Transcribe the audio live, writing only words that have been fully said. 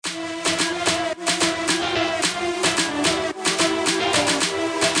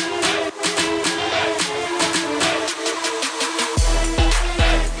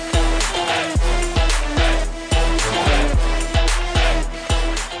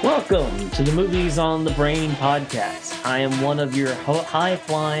Welcome to the Movies on the Brain podcast. I am one of your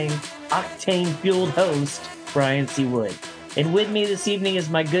high-flying, octane-fueled hosts, Brian C. Wood. And with me this evening is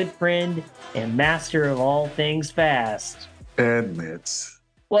my good friend and master of all things fast, and Mitts.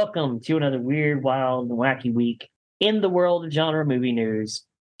 Welcome to another weird, wild, and wacky week in the world of genre movie news.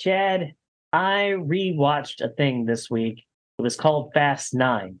 Chad, I rewatched a thing this week. It was called Fast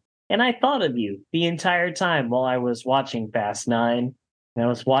 9. And I thought of you the entire time while I was watching Fast 9. And I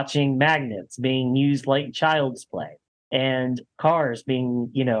was watching magnets being used like child's play and cars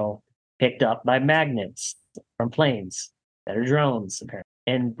being, picked up by magnets from planes that are drones, apparently,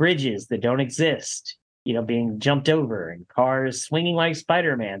 and bridges that don't exist, being jumped over and cars swinging like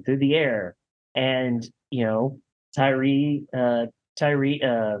Spider-Man through the air. And, Tyree, and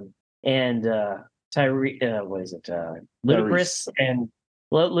what is it? Ludacris and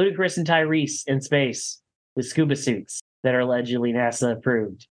Tyrese in space with scuba suits that are allegedly NASA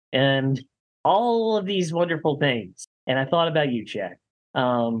approved, and all of these wonderful things. And I thought about you, Chad.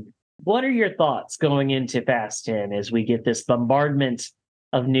 What are your thoughts going into Fast 10 as we get this bombardment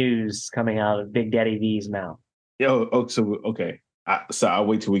of news coming out of Big Daddy V's mouth? Okay. So I'll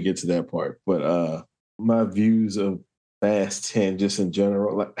wait till we get to that part. But my views of Fast 10, just in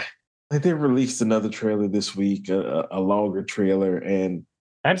general, like they released another trailer this week, a longer trailer, and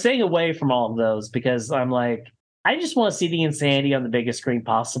I'm staying away from all of those because I'm like, I just want to see the insanity on the biggest screen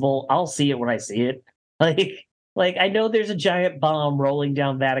possible. I'll see it when I see it. Like I know there's a giant bomb rolling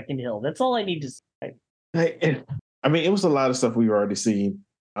down Vatican Hill. That's all I need to see. It was a lot of stuff we've already seen.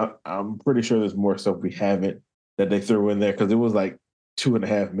 I'm pretty sure there's more stuff we haven't that they threw in there because it was like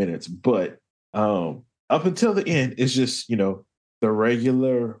 2.5 minutes. But up until the end, it's just, the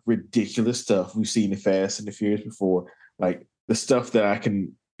regular ridiculous stuff we've seen in Fast and the Furious before. Like the stuff that I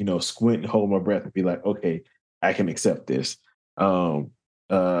can, squint and hold my breath and be like, okay, I can accept this.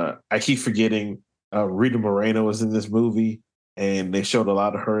 I keep forgetting Rita Moreno is in this movie, and they showed a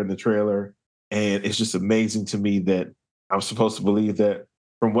lot of her in the trailer. And it's just amazing to me that I'm supposed to believe that,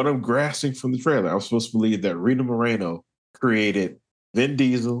 from what I'm grasping from the trailer, I'm supposed to believe that Rita Moreno created Vin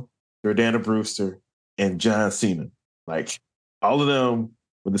Diesel, Jordana Brewster, and John Cena. Like, all of them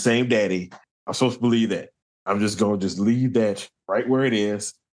with the same daddy. I'm supposed to believe that. I'm just going to leave that right where it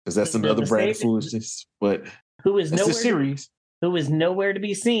is, because that's another brand of foolishness. But who is nowhere to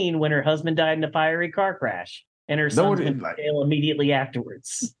be seen when her husband died in a fiery car crash, and her son went to jail immediately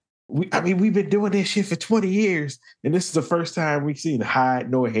afterwards. We've been doing this shit for 20 years, and this is the first time we've seen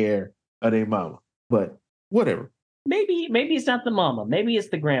hide nor hair of their mama. But whatever. Maybe it's not the mama. Maybe it's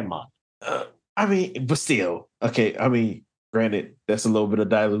the grandma. But still, okay. Granted, that's a little bit of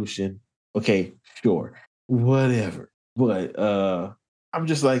dilution. Okay, sure, whatever. But I'm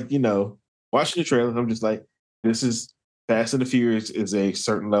just like, watching the trailer, I'm just like, this is Fast and the Furious is a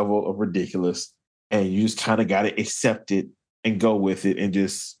certain level of ridiculous, and you just kind of got to accept it and go with it and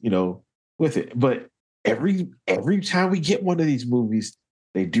just, with it. But every time we get one of these movies,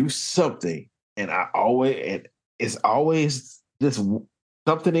 they do something, and it's always this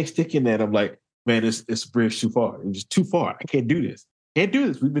something they stick in that I'm like, man, it's a bridge too far. It's just too far. I can't do this. We've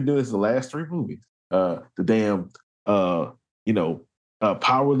been doing this the last 3 movies. The damn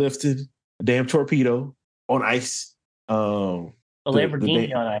powerlifting, the damn torpedo on ice. A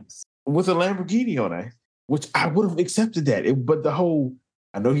Lamborghini on ice. With a Lamborghini on ice, which I would have accepted that. But the whole,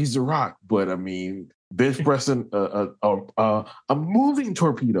 I know he's The Rock, but bench pressing a moving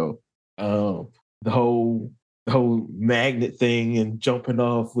torpedo. The whole magnet thing and jumping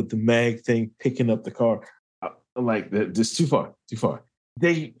off with the mag thing, picking up the car. Like, just too far.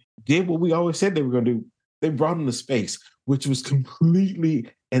 They did what we always said they were going to do. They brought him to space, which was completely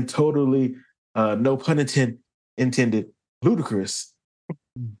and totally, no pun intended, ludicrous.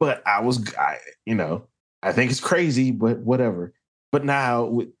 But I think it's crazy, but whatever. But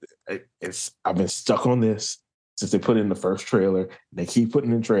now I've been stuck on this since they put in the first trailer. They keep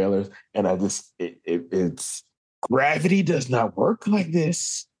putting in trailers, and it's gravity does not work like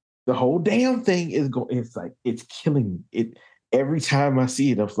this. The whole damn thing is going. It's like it's killing it every time I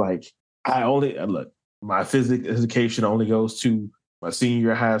see it. I'm like, look. My physics education only goes to my senior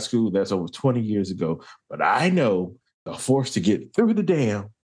year of high school. That's over 20 years ago. But I know the force to get through the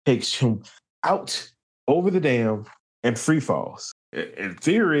dam takes him out over the dam and free falls. In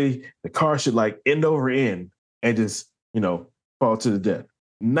theory, the car should end over end and just, fall to the death.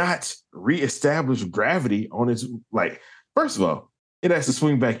 Not reestablish gravity on its, first of all, it has to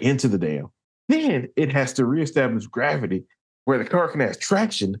swing back into the dam. Then it has to reestablish gravity where the car can have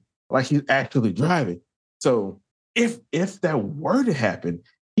traction like he's actually driving. So if that were to happen,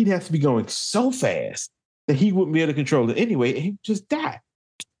 he'd have to be going so fast that he wouldn't be able to control it anyway, and he'd just die.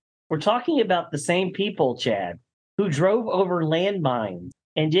 we're talking about the same people, Chad, who drove over landmines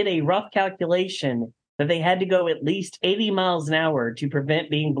and did a rough calculation that they had to go at least 80 miles an hour to prevent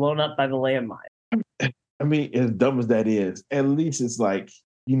being blown up by the landmine. I mean, as dumb as that is, at least it's like,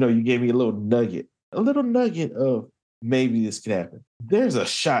 you gave me a little nugget of maybe this could happen. There's a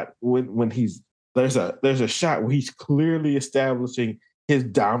shot there's a shot where he's clearly establishing his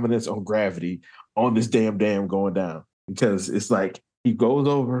dominance on gravity on this damn dam going down, because it's like he goes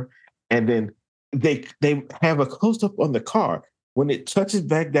over and then they have a close up on the car when it touches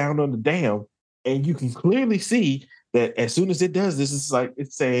back down on the dam, and you can clearly see that as soon as it does this, it's like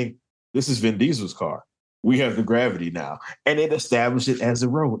it's saying, this is Vin Diesel's car. We have the gravity now. And it established it as a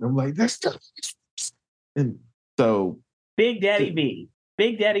road. I'm like, that's just... And so... Big Daddy V.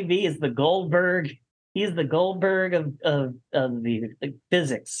 Big Daddy V is the Goldberg. He's the Goldberg of the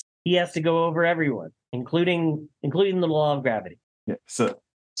physics. He has to go over everyone, including the law of gravity. Yeah. So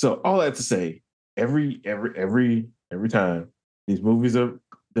all that to say, every time these movies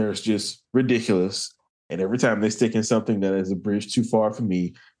there's just ridiculous. And every time they stick in something that is a bridge too far for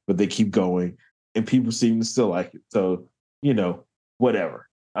me, but they keep going, and people seem to still like it. So, whatever.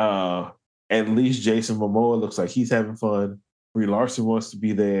 At least Jason Momoa looks like he's having fun. Brie Larson wants to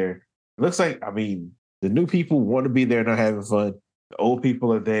be there. It looks like, the new people want to be there and are having fun. The old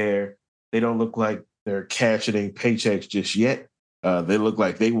people are there. They don't look like they're cashing in paychecks just yet. They look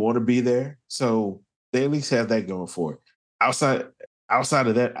like they want to be there. So they at least have that going for it. Outside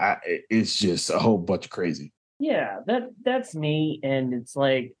of that, it's just a whole bunch of crazy. Yeah, that's me. And it's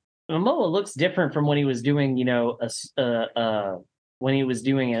like, Momoa looks different from when he was doing, when he was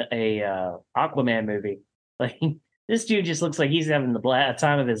doing a Aquaman movie. Like, this dude just looks like he's having the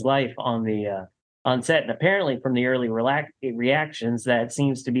time of his life on set. And apparently, from the early reactions, that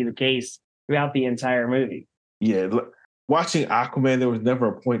seems to be the case throughout the entire movie. Yeah, watching Aquaman, there was never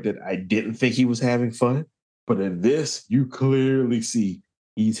a point that I didn't think he was having fun. But in this, you clearly see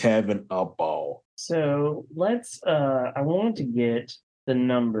he's having a ball. So I want to get the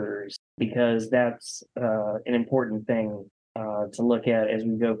numbers, because that's an important thing to look at as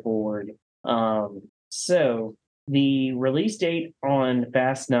we go forward. So the release date on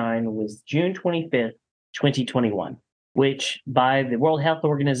Fast 9 was June 25th, 2021, which by the World Health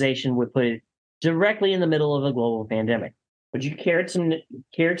Organization would put it directly in the middle of a global pandemic. Would you care to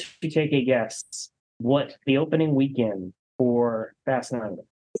take a guess what the opening weekend for Fast 9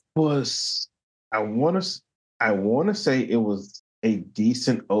 was? I want to say it was a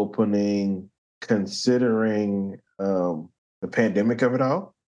decent opening considering the pandemic of it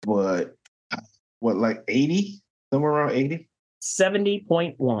all. But what, like 80? Somewhere around 80?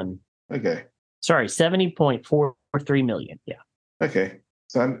 70.1. Okay. Sorry, 70.43 million. Yeah. Okay.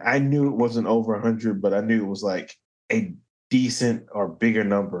 So I knew it wasn't over 100, but I knew it was like a decent or bigger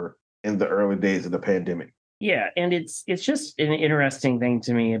number in the early days of the pandemic. Yeah, and it's just an interesting thing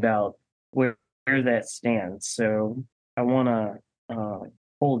to me about where that stands. So I want to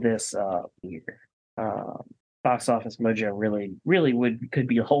pull this up here. Box Office Mojo really could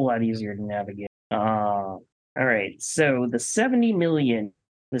be a whole lot easier to navigate. All right, so the $70 million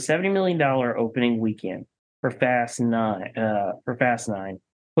opening weekend for Fast 9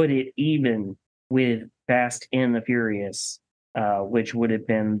 put it even with Fast and the Furious, which would have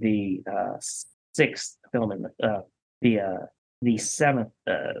been the sixth film in the seventh.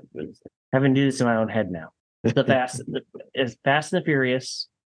 Having to do this in my own head now. The Fast and the Furious,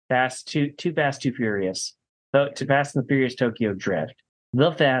 Too Fast, Too Furious, to Fast and the Furious Tokyo Drift,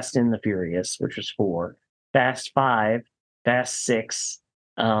 The Fast and the Furious, which was 4, Fast 5, Fast 6,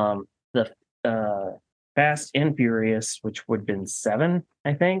 the Fast and Furious, which would have been 7,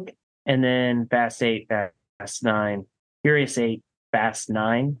 I think, and then Fast 8, Fast 9, Furious 8, Fast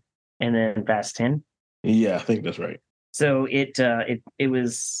 9, and then Fast 10. Yeah, I think that's right. So it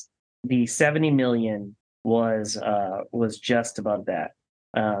was the 70 million was just above that.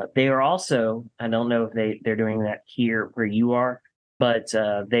 They are also, I don't know if they're doing that here where you are, but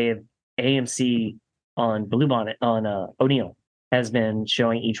they have AMC on Bluebonnet on O'Neill has been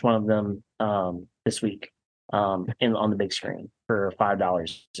showing each one of them this week on the big screen for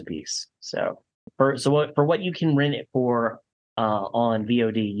 $5 a piece. So for what you can rent it for on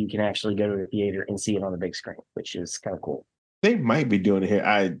VOD, you can actually go to a theater and see it on the big screen, which is kind of cool. They might be doing it here.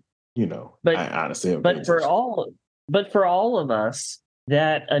 I honestly have for all of us,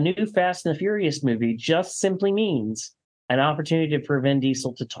 that a new Fast and the Furious movie just simply means an opportunity for Vin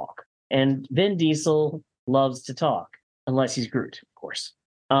Diesel to talk. And Vin Diesel loves to talk, unless he's Groot, of course.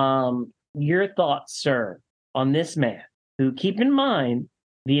 Your thoughts, sir, on this man, who, keep in mind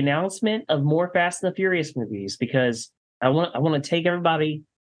the announcement of more Fast and the Furious movies, because I want to take everybody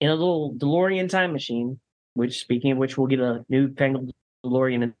in a little DeLorean time machine, which, speaking of which, we'll get a new fangled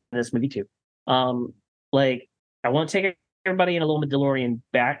DeLorean in this movie too. Like, I want to take everybody in a little DeLorean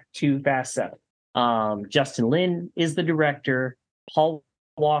back to Fast 7. Justin Lin is the director. Paul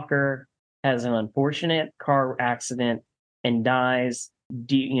Walker has an unfortunate car accident and dies,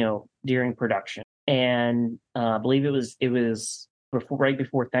 during production. And I believe it was right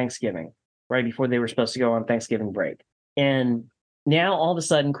before Thanksgiving, right before they were supposed to go on Thanksgiving break. And now all of a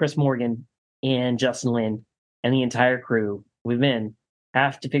sudden, Chris Morgan and Justin Lin and the entire crew within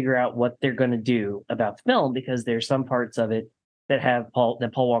have to figure out what they're going to do about the film, because there's some parts of it that Paul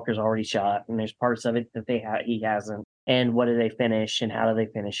Walker's already shot, and there's parts of it that he hasn't. And what do they finish, and how do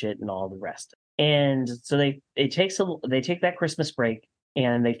they finish it, and all the rest. And so they take that Christmas break,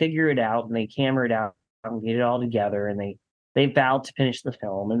 and they figure it out, and they camera it out and get it all together, and they vowed to finish the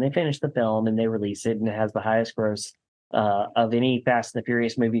film, and they finish the film, and they release it, and it has the highest gross of any Fast and the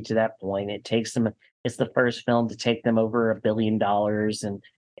Furious movie to that point. It's the first film to take them over $1 billion,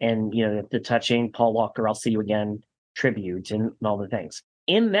 and the touching Paul Walker, I'll see you again tribute, and all the things.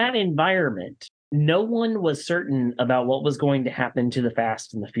 In that environment, no one was certain about what was going to happen to the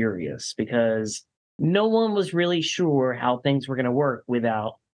Fast and the Furious, because no one was really sure how things were going to work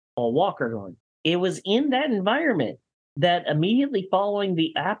without Paul Walker going. It was in that environment that immediately following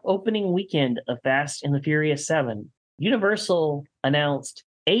the app opening weekend of Fast and the Furious 7, Universal announced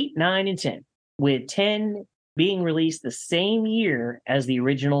 8, 9, and 10, with 10 being released the same year as the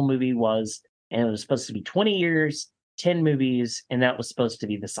original movie was. And it was supposed to be 20 years, 10 movies, and that was supposed to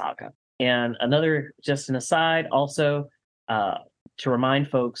be the saga. And just an aside, also, to remind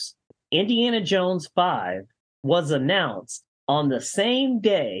folks, Indiana Jones 5 was announced on the same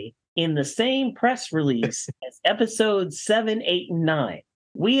day in the same press release as episodes 7, 8, and 9.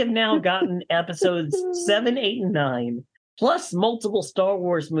 We have now gotten episodes 7, 8, and 9, plus multiple Star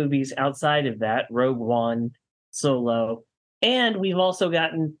Wars movies outside of that, Rogue One, Solo, and we've also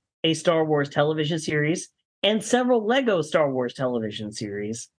gotten a Star Wars television series and several Lego Star Wars television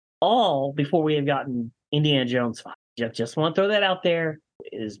series, all before we have gotten Indiana Jones 5. Just want to throw that out there.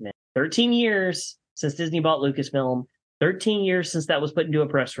 It has been 13 years since Disney bought Lucasfilm, 13 years since that was put into a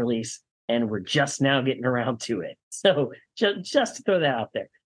press release, and we're just now getting around to it. So just to throw that out there.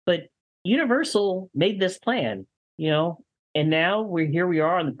 But Universal made this plan, and now we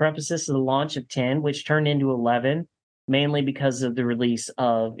are on the precipice of the launch of 10, which turned into 11, mainly because of the release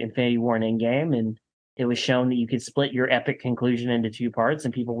of Infinity War and Endgame, and it was shown that you could split your epic conclusion into 2 parts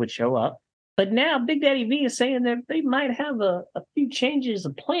and people would show up. But now Big Daddy V is saying that they might have a few changes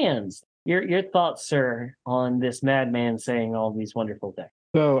of plans. Your thoughts, sir, on this madman saying all these wonderful things?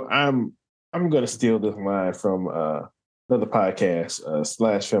 So I'm going to steal this line from another podcast,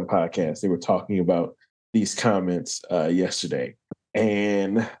 Slash Film Podcast. They were talking about these comments yesterday,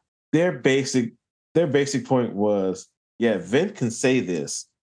 and their basic point was, yeah, Vin can say this,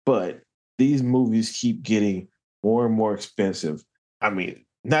 but these movies keep getting more and more expensive. I mean,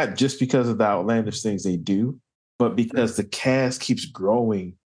 not just because of the outlandish things they do, but because the cast keeps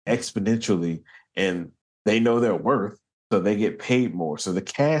growing exponentially, and they know their worth, so they get paid more. So the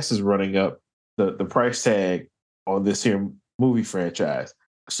cast is running up the price tag on this here movie franchise.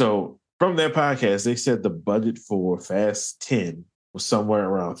 So from their podcast, they said the budget for Fast 10 was somewhere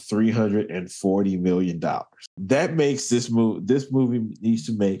around $340 million. That makes this movie needs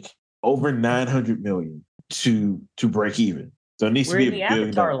to make over $900 million to break even. So it needs to be $1 billion.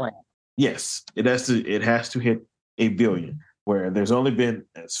 Avatar land. Yes, it has to hit $1 billion. Where there's only been,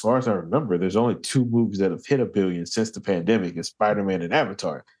 as far as I remember, there's only 2 movies that have hit $1 billion since the pandemic: is Spider-Man and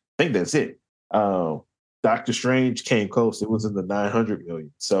Avatar. I think that's it. Doctor Strange came close; it was in the $900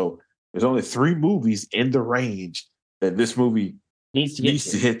 million. So there's only 3 movies in the range that this movie needs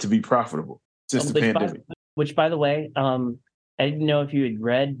to hit to be profitable since the pandemic. Which, by the way, I didn't know if you had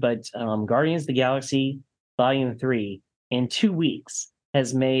read, but Guardians of the Galaxy Volume 3 in 2 weeks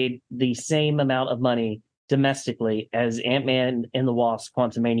has made the same amount of money domestically as Ant-Man and the Wasp: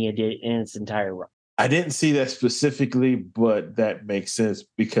 Quantumania did in its entire run. I didn't see that specifically, but that makes sense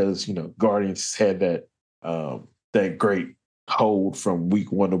because Guardians had that great hold from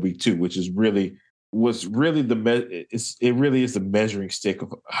week 1 to week 2, which is really it really is the measuring stick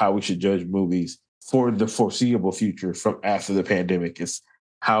of how we should judge movies for the foreseeable future from after the pandemic. It's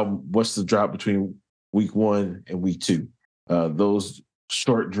what's the drop between week 1 and week 2. Those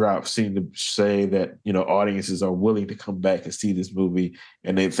short drops seem to say that audiences are willing to come back and see this movie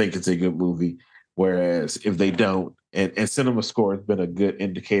and they think it's a good movie. Whereas if they don't, and Cinema Score has been a good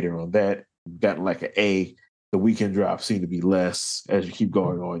indicator on that, you've gotten like an A. The weekend drops seem to be less as you keep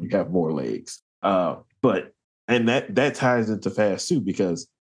going on. You have more legs, but that ties into Fast too, because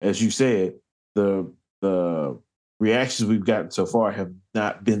as you said, the reactions we've gotten so far have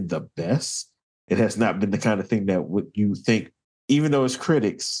not been the best. It has not been the kind of thing that would you think, even though it's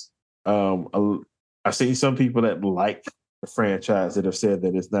critics. I've seen some people that like the franchise that have said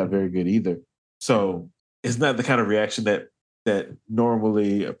that it's not very good either. So it's not the kind of reaction that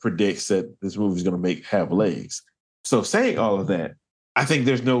normally predicts that this movie is going to have legs. So saying all of that, I think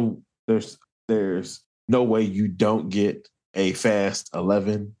there's no way you don't get a Fast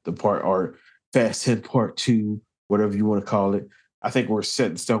 11, the part or Fast 10 Part 2, whatever you want to call it. I think we're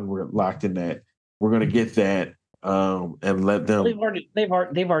set in stone. We're locked in that. We're going to get that and let them. They've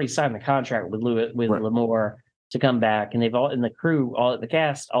already signed the contract with Right. Lamore to come back, and the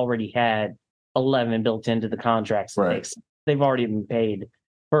cast already had 11 built into the contracts. Right. They've already been paid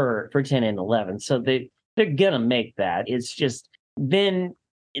for 10 and 11, so they're gonna make that. It's just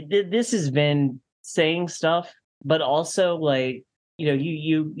this has been saying stuff, but also like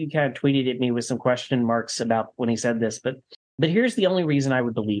you kind of tweeted at me with some question marks about when he said this, but here's the only reason I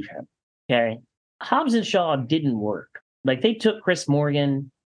would believe him. Okay, Hobbs and Shaw didn't work. Like they took Chris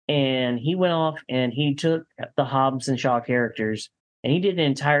Morgan and he went off and he took the Hobbs and Shaw characters and he did an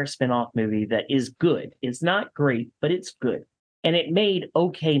entire spin-off movie that is good. It's not great, but it's good. And it made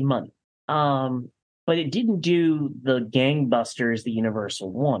okay money. But it didn't do the gangbusters that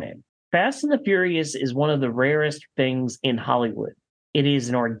Universal wanted. Fast and the Furious is one of the rarest things in Hollywood. It is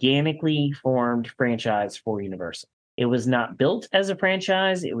an organically formed franchise for Universal. It was not built as a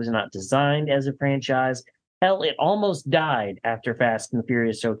franchise. It was not designed as a franchise. Hell, it almost died after Fast and the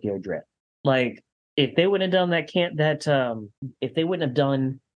Furious Tokyo Drift. Like, if they wouldn't have done if they wouldn't have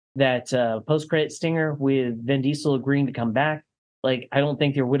done that post credit stinger with Vin Diesel agreeing to come back, like I don't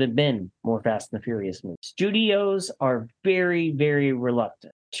think there would have been more Fast and the Furious movies. Studios are very, very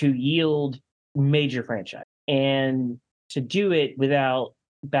reluctant to yield major franchise and to do it without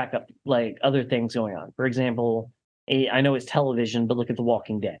backup, like other things going on. For example, I know it's television, but look at The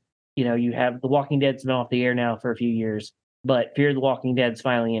Walking Dead. You have The Walking Dead's been off the air now for a few years, but Fear the Walking Dead's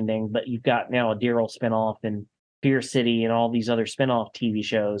finally ending. But you've got now a Daryl spinoff and Fear City and all these other spinoff TV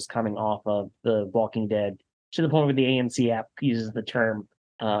shows coming off of The Walking Dead to the point where the AMC app uses the term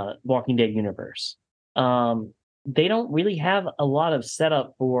Walking Dead universe. They don't really have a lot of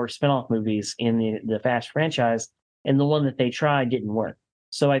setup for spinoff movies in the Fast franchise, and the one that they tried didn't work.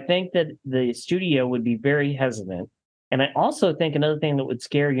 So I think that the studio would be very hesitant. And I also think another thing that would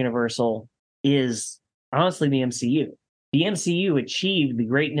scare Universal is honestly the MCU. The MCU achieved the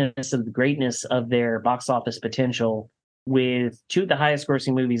greatness of their box office potential with two of the highest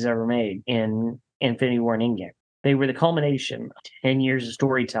grossing movies ever made in Infinity War and Endgame. They were the culmination of 10 years of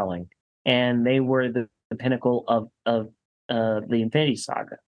storytelling, and they were the pinnacle of the Infinity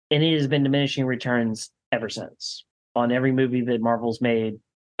Saga. And it has been diminishing returns ever since on every movie that Marvel's made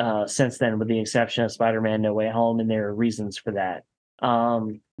since then, with the exception of Spider-Man: No Way Home, and there are reasons for that.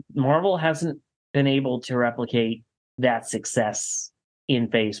 Marvel hasn't been able to replicate that success in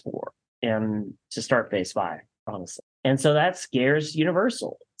Phase 4 and to start Phase 5, honestly. And so that scares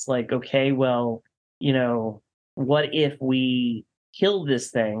Universal. It's like, okay, well, what if we kill this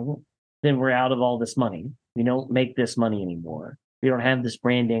thing? Then we're out of all this money. We don't make this money anymore. We don't have this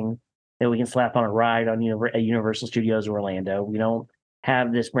branding that we can slap on a ride on Universal Studios Orlando. We don't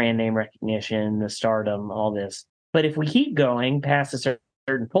have this brand name recognition, the stardom, all this. But if we keep going past a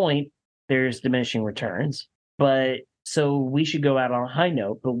certain point, there's diminishing returns. But so we should go out on a high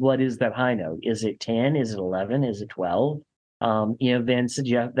note. But what is that high note? Is it 10? Is it 11? Is it 12?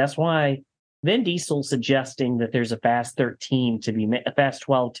 That's why Vin Diesel suggesting that there's a Fast 13 a Fast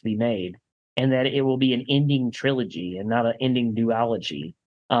 12 to be made, and that it will be an ending trilogy and not an ending duology,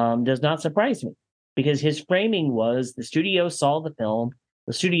 does not surprise me, because his framing was the studio saw the film,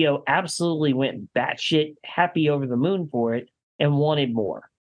 the studio absolutely went batshit happy over the moon for it and wanted more.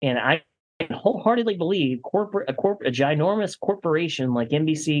 And I wholeheartedly believe a ginormous corporation like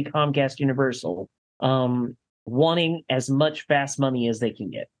NBC, Comcast, Universal, wanting as much fast money as they can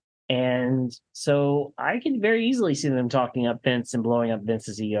get. And so I can very easily see them talking up Vince and blowing up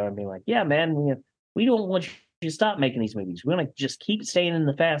Vince's ego and being like, yeah, man, we don't want you to stop making these movies. We want to just keep staying in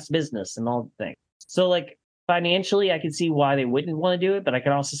the fast business and all the things. So like financially, I can see why they wouldn't want to do it, but I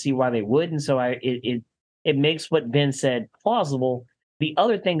can also see why they would. And so it makes what Ben said plausible. The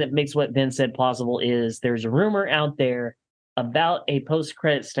other thing that makes what Ben said plausible is there's a rumor out there about a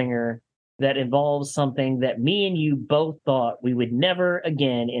post-credit stinger that involves something that me and you both thought we would never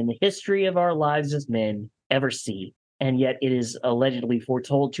again in the history of our lives as men ever see. And yet it is allegedly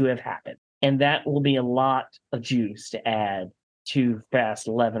foretold to have happened. And that will be a lot of juice to add to Fast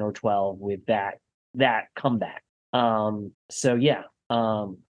 11 or 12 with that comeback. So yeah,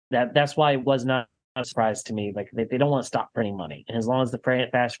 That's why it was not a surprise to me. Like they don't want to stop printing money, and as long as the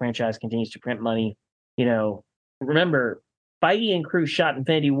Fast franchise continues to print money, remember Feige and crew shot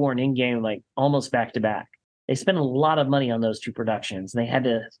Infinity War and Endgame like almost back to back. They spent a lot of money on those two productions, and they had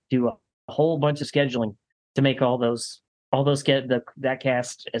to do a whole bunch of scheduling to make that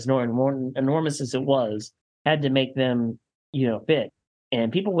cast as enormous as it was had to make them fit.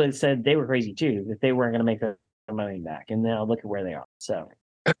 And people would have said they were crazy too that they weren't going to make their money back. And now look at where they are. So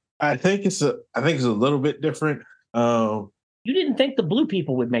I think it's a little bit different. You didn't think the blue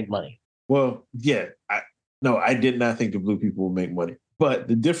people would make money? Well, yeah, I did not think the blue people would make money. But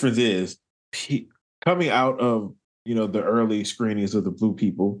the difference is coming out of the early screenings of the blue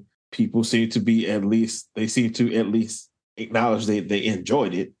people seem to at least acknowledge they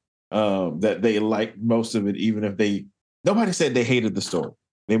enjoyed it, that they liked most of it, even if nobody said they hated the story.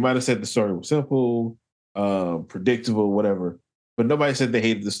 They might have said the story was simple, predictable, whatever, but nobody said they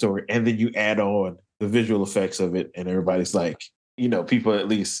hated the story. And then you add on the visual effects of it, and everybody's like, people at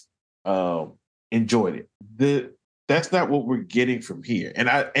least enjoyed it. That's not what we're getting from here.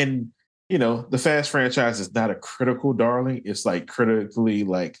 And the Fast franchise is not a critical darling. It's like critically,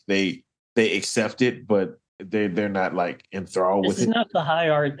 like they accept it, but they're not like enthralled with it. This is not the high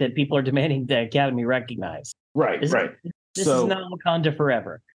art that people are demanding the Academy recognize. Right. This is not Wakanda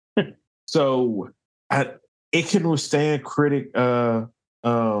forever. So it can withstand critic. It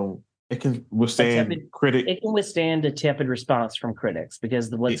can withstand critic. It can withstand a tepid response from critics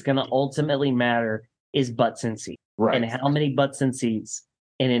because what's going to ultimately matter is butts and seats, right? And how many butts and seats,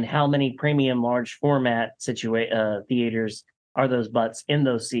 and in how many premium large format theaters are those butts in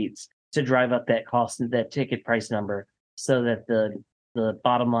those seats to drive up that cost and that ticket price number, so that the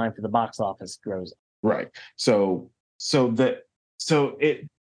bottom line for the box office grows. Right. So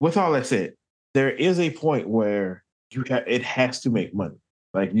with all that said, there is a point where it has to make money.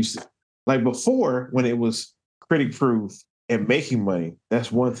 Like you said, like before when it was critic proof and making money,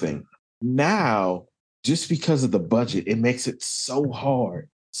 that's one thing. Now, just because of the budget, it makes it so hard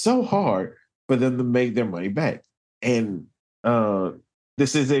for them to make their money back. And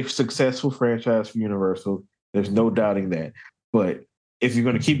this is a successful franchise for Universal. There's no doubting that. But if you're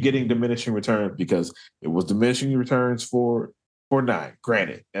going to keep getting diminishing returns, because it was diminishing returns for 9,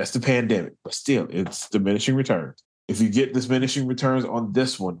 granted, that's the pandemic, but still, it's diminishing returns. If you get diminishing returns on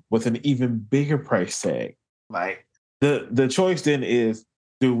this one with an even bigger price tag, like the choice then is,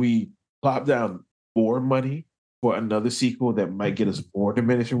 do we plop down more money for another sequel that might get us more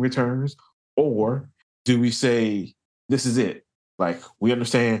diminishing returns? Or do we say, this is it? Like, we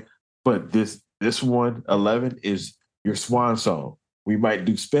understand, but this one, 11, is your swan song. We might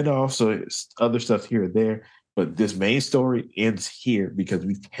do spinoffs or other stuff here and there, but this main story ends here because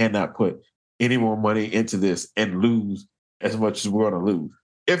we cannot put any more money into this and lose as much as we're going to lose.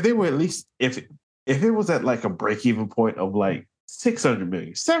 If they were at least, if it was at like a break-even point of like 600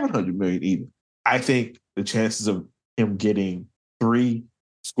 million, 700 million even, I think the chances of him getting 3,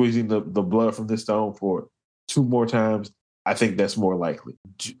 squeezing the blood from this stone for 2 more times, I think that's more likely.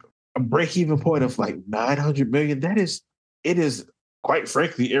 A break-even point of like 900 million, it is quite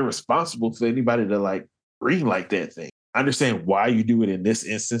frankly irresponsible for anybody to like green like that thing. I understand why you do it in this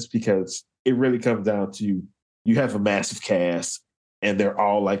instance, because it really comes down to you have a massive cast and they're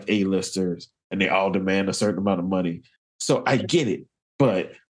all like A-listers and they all demand a certain amount of money. So I get it,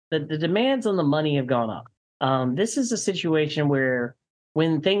 but the demands on the money have gone up. This is a situation where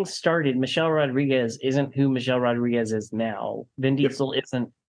when things started, Michelle Rodriguez isn't who Michelle Rodriguez is now. Vin Diesel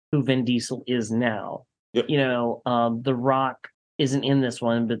isn't who Vin Diesel is now. Yep. The Rock isn't in this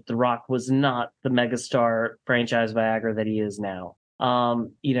one, but The Rock was not the megastar franchise Viagra that he is now.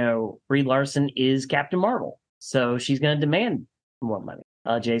 Brie Larson is Captain Marvel, so she's going to demand more money.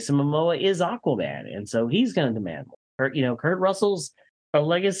 Jason Momoa is Aquaman, and so he's going to demand more. Kurt Russell's a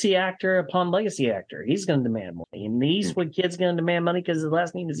legacy actor upon legacy actor. He's going to demand money, and the Eastwood kid's going to demand money because his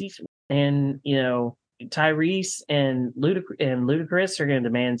last name is Eastwood. And Tyrese and Ludacris are going to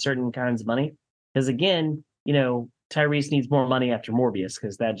demand certain kinds of money because, again, Tyrese needs more money after Morbius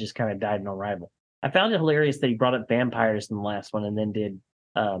because that just kind of died in Arrival. I found it hilarious that he brought up vampires in the last one and then did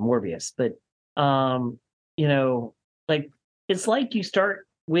Morbius. But, it's like you start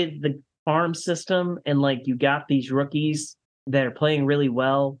with the farm system and like you got these rookies that are playing really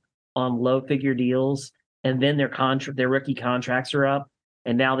well on low figure deals. And then their rookie contracts are up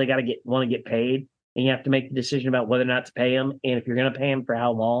and now they want to get paid. And you have to make the decision about whether or not to pay them. And if you're going to pay them, for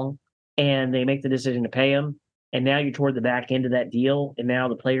how long. And they make the decision to pay them. And now you're toward the back end of that deal. And now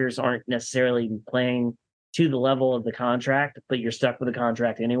the players aren't necessarily playing to the level of the contract, but you're stuck with the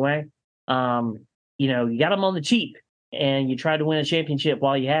contract anyway. You got them on the cheap. and you tried to win a championship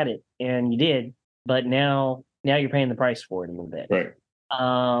while you had it, and you did, but now you're paying the price for it a little bit. Right.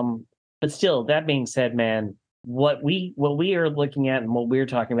 But still, that being said, man, what we are looking at and what we're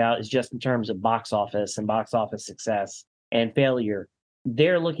talking about is just in terms of box office and box office success and failure.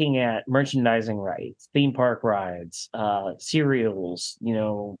 They're looking at merchandising rights, theme park rides, cereals,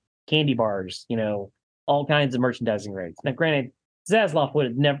 candy bars, all kinds of merchandising rights. Now, granted, Zaslav would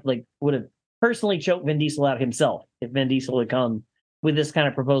have never would have personally choked Vin Diesel out himself if Vin Diesel had come with this kind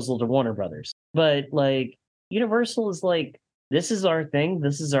of proposal to Warner Brothers. But like Universal is like, this is our thing,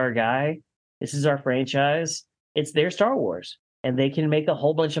 this is our guy, this is our franchise. It's their Star Wars, and they can make a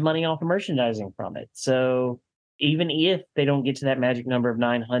whole bunch of money off of merchandising from it. So even if they don't get to that magic number of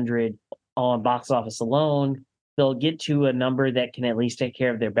 900 on box office alone, they'll get to a number that can at least take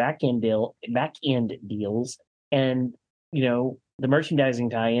care of their back end deals, and the merchandising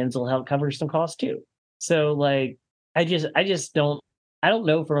tie-ins will help cover some costs too. So like, I just don't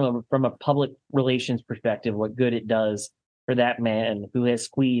know from a public relations perspective what good it does for that man who has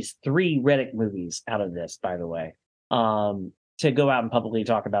squeezed 3 Riddick movies out of this, by the way, to go out and publicly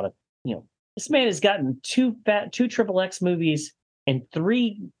talk about it. This man has gotten 2 Triple X movies and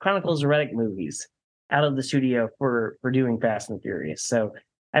 3 Chronicles of Riddick movies out of the studio for doing Fast and Furious. So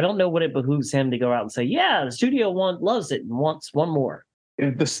I don't know what it behooves him to go out and say, yeah, the studio loves it and wants one more.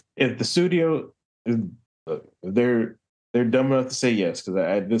 If the studio they're dumb enough to say yes, because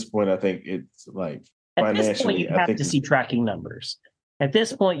at this point I think it's like At financially, this point, you have to see tracking numbers. At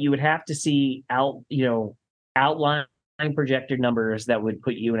this point, you would have to see outline projected numbers that would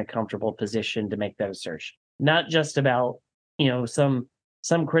put you in a comfortable position to make that assertion. Not just about some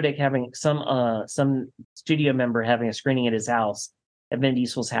critic having some studio member having a screening at his house, at Vin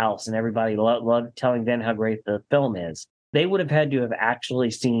Diesel's house, and everybody loved telling Vin how great the film is. They would have had to have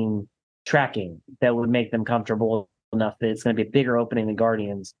actually seen tracking that would make them comfortable enough that it's going to be a bigger opening than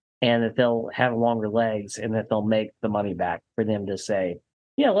Guardians, and that they'll have longer legs, and that they'll make the money back for them to say,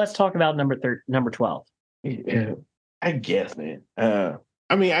 yeah, let's talk about number 12. Yeah, I guess, man.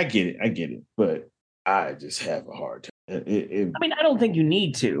 I mean, I get it, but I just have a hard time. I mean, I don't think you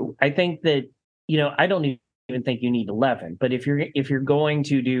need to. I think that I don't even think you need 11. But if you're going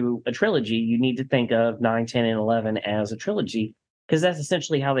to do a trilogy, you need to think of 9, 10, and 11 as a trilogy, because that's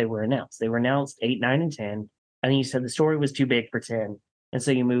essentially how they were announced. They were announced 8, 9, and 10, and then you said the story was too big for 10, and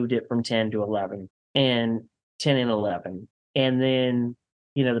so you moved it from 10 to 11, and 10 and 11, and then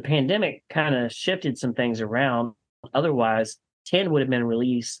the pandemic kind of shifted some things around. Otherwise, 10 would have been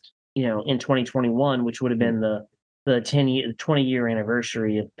released in 2021, which would have been the 20-year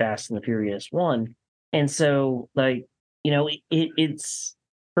anniversary of Fast and the Furious 1. And so, like, it's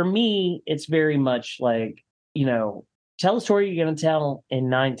for me, it's very much like, tell the story you're going to tell in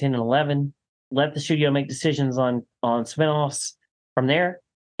 9, 10, and 11. Let the studio make decisions on spinoffs from there,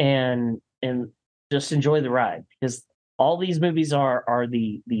 and just enjoy the ride, because all these movies are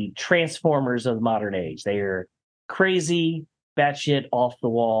the Transformers of the modern age. They are crazy, batshit, off the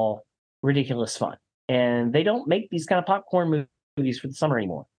wall, ridiculous fun, and they don't make these kind of popcorn movies for the summer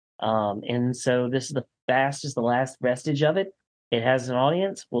anymore. And so this is the last vestige of it. It has an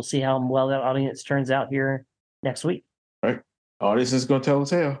audience. We'll see how well that audience turns out here next week. All right, audience is going to tell the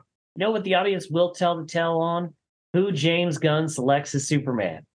tale. You know what the audience will tell the tale on? Who James Gunn selects as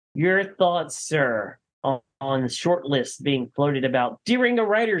Superman. Your thoughts, sir, on the short list being floated about during a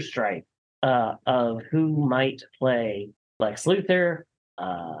writer's strike of who might play Lex Luthor,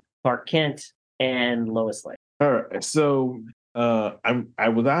 Clark Kent, and Lois Lane. All right, so I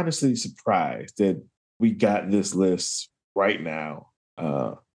was honestly surprised that we got this list right now.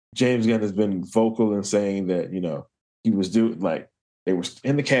 James Gunn has been vocal in saying that he was doing, like, they were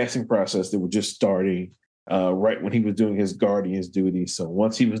in the casting process. They were just starting right when he was doing his Guardians duty. So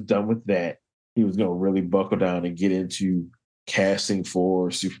once he was done with that, he was going to really buckle down and get into casting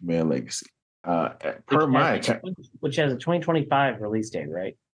for Superman Legacy. Which has a 2025 release date,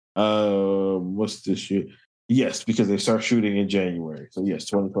 right? What's this year? Yes, because they start shooting in January. So yes,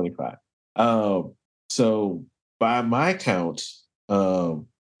 2025. So by my count,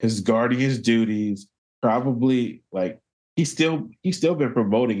 his Guardians duties probably, like, he's still been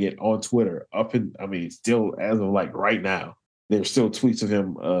promoting it on Twitter still as of like right now. There's still tweets of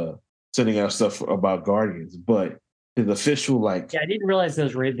him sending out stuff about Guardians, but his official, like, I didn't realize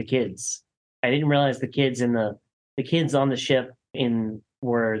those were the kids. I didn't realize the kids in the kids on the ship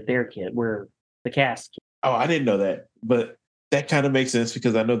were the cast. Oh, I didn't know that, but that kind of makes sense,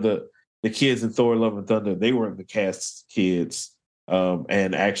 because I know the kids in Thor: Love and Thunder, they weren't the cast kids,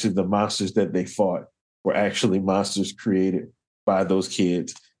 and actually the monsters that they fought were actually monsters created by those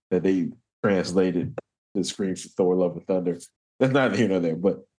kids that they translated the screen for Thor: Love and Thunder. That's neither here nor there,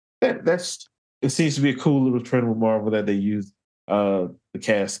 but that's it seems to be a cool little trend with Marvel that they use the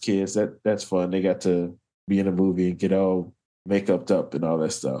cast kids. That's fun. They got to be in a movie and get all makeuped up and all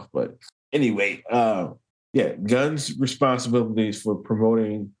that stuff. But anyway, yeah, Gunn's responsibilities for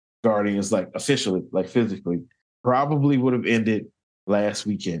promoting Guardians, like officially, like physically, probably would have ended last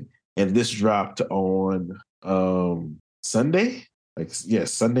weekend. And this dropped on Sunday. Like, yeah,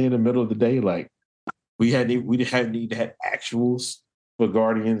 Sunday in the middle of the day. Like we hadn't need to have actuals for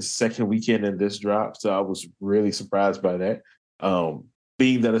Guardians second weekend and this dropped. So I was really surprised by that.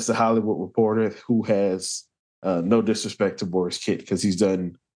 Being that it's a Hollywood Reporter who has no disrespect to Boris Kitt because he's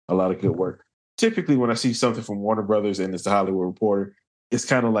done a lot of good work. Typically, when I see something from Warner Brothers and it's a Hollywood Reporter, it's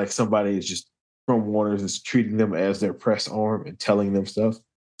kind of like somebody is just from Warner's is treating them as their press arm and telling them stuff.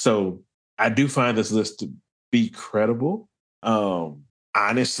 So I do find this list to be credible.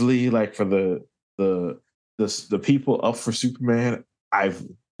 Honestly, like for the people up for Superman, I've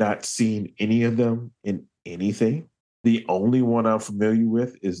not seen any of them in anything. The only one I'm familiar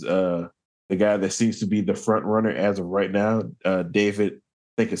with is the guy that seems to be the front runner as of right now, David.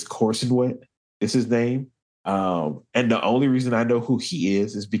 I think it's Corsenwet is his name. And the only reason I know who he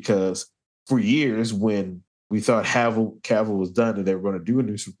is because for years when we thought Cavill was done and they were going to do a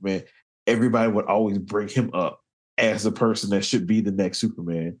new Superman, everybody would always bring him up as the person that should be the next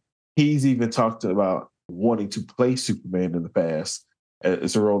Superman. He's even talked about wanting to play Superman in the past.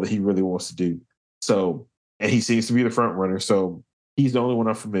 It's a role that he really wants to do. So, and he seems to be the front runner. So he's the only one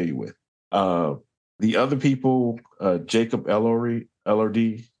I'm familiar with. The other people, Jacob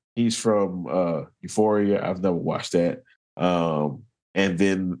Elordi, he's from Euphoria. I've never watched that. And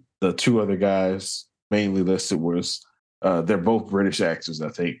then the two other guys mainly listed was they're both British actors, I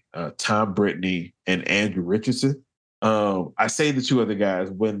think. Tom Brittney and Andrew Richardson. I say the two other guys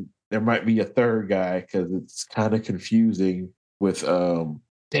when there might be a third guy because it's kind of confusing with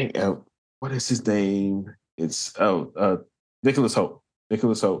what is his name? It's Nicholas Hoult.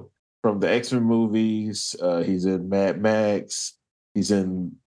 Nicholas Hoult from the X-Men movies. He's in Mad Max. He's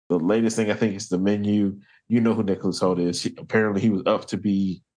in the latest thing. I think it's The Menu. You know who Nicholas Hoult is. Apparently, he was up to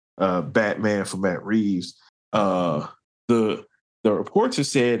be Batman for Matt Reeves. The reports have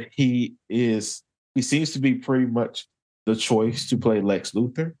said he seems to be pretty much the choice to play Lex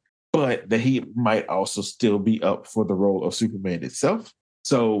Luthor, but that he might also still be up for the role of Superman itself.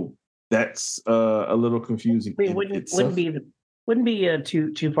 So that's a little confusing. I mean, wouldn't be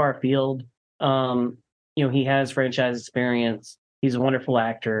too far afield. He has franchise experience. He's a wonderful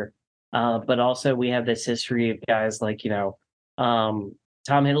actor, but also we have this history of guys like Tom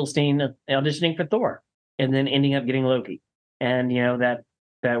Hiddleston auditioning for Thor and then ending up getting Loki, and that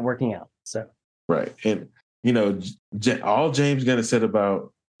working out. So right, and all James Gunn said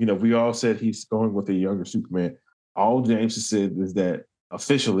about we all said he's going with a younger Superman. All James has said is that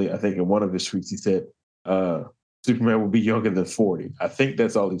officially, I think in one of his tweets he said Superman will be younger than 40. I think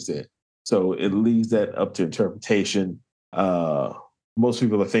that's all he said. So it leaves that up to interpretation. Most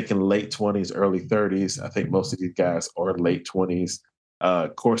people are thinking late 20s, early 30s. I think most of these guys are late 20s.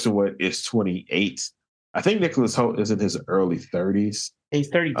 Corson is 28. I think Nicholas Hoult is in his early 30s. He's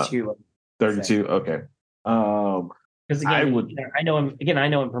 32. 32. Okay. Because again, I know him. Again, I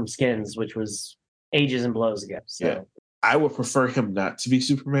know him from Skins, which was ages and blows ago. So yeah, I would prefer him not to be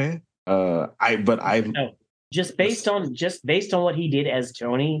Superman. Just based on what he did as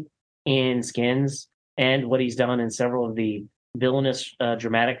Tony in Skins and what he's done in several of the villainous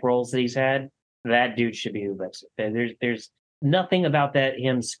dramatic roles that he's had, that dude should be the best. There's nothing about that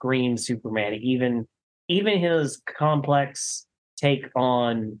him screams Superman. Even his complex take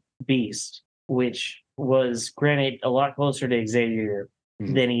on Beast, which was granted a lot closer to Xavier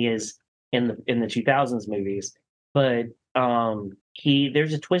than he is in the 2000s movies, but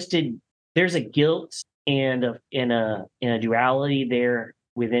there's a guilt and a duality there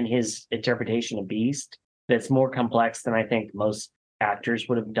within his interpretation of Beast that's more complex than I think most actors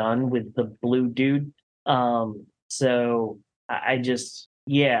would have done with the blue dude. So I just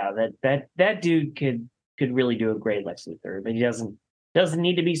that dude could really do a great Lex Luthor, but he doesn't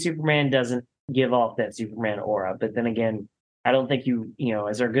need to be Superman, doesn't give off that Superman aura. But then again, I don't think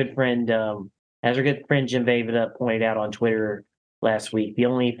as our good friend Jim Vavida pointed out on Twitter last week, the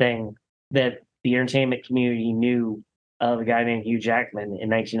only thing that the entertainment community knew of a guy named Hugh Jackman in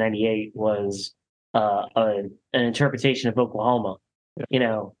 1998 was an interpretation of Oklahoma.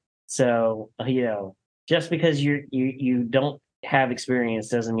 So just because you don't have experience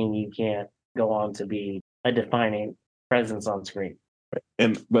doesn't mean you can't go on to be a defining presence on screen.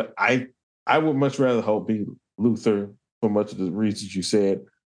 But I would much rather Hope be Luthor for much of the reasons you said.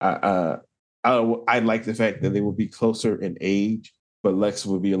 I like the fact that they will be closer in age, but Lex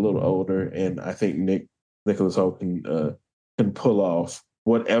will be a little older, and I think Nicholas Hoult can pull off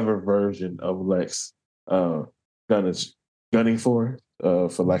whatever version of Lex Gunn is gunning for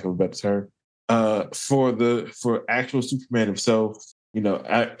lack of a better term. For actual Superman himself,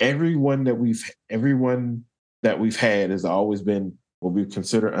 everyone that we've had has always been what we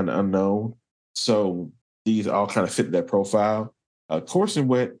consider an unknown. So these all kind of fit that profile. Corson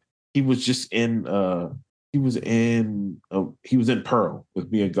Wet, he was just in he was in Pearl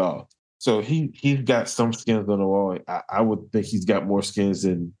with Mia Goth. So he's got some skins on the wall. I would think he's got more skins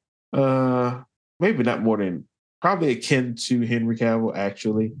than maybe not more than probably akin to Henry Cavill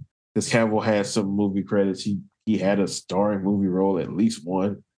actually. Because Cavill had some movie credits. He had a starring movie role, at least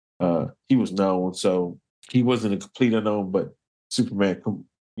one. He was known, so he wasn't a complete unknown, but Superman,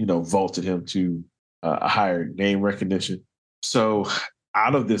 vaulted him to a higher name recognition. So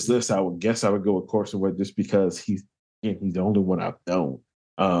out of this list, I would guess I would go with Corson Webb just because he's the only one I've known.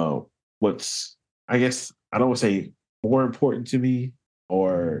 What's I guess I don't want to say more important to me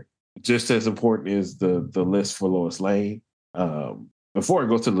or just as important is the list for Lois Lane. Before I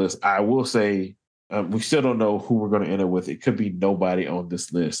go to the list, I will say we still don't know who we're going to end up with. It could be nobody on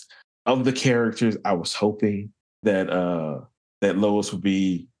this list. Of the characters, I was hoping that that Lois would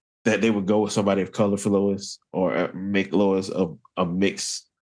be that they would go with somebody of color for Lois or make Lois a mixed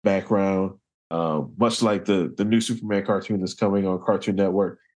background. Much like the new Superman cartoon that's coming on Cartoon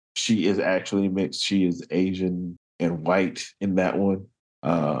Network, she is actually mixed. She is Asian and white in that one.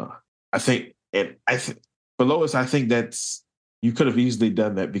 I think, for Lois, I think that's you could have easily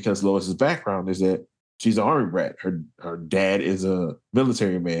done that because Lois's background is that she's an army brat. Her dad is a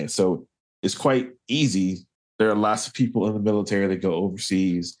military man, so it's quite easy. There are lots of people in the military that go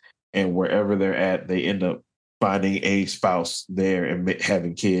overseas, and wherever they're at, they end up finding a spouse there and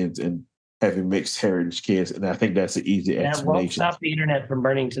having kids and having mixed heritage kids. And I think that's an easy explanation. That won't stop the internet from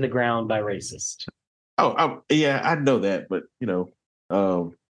burning to the ground by racist. Oh, yeah, I know that, but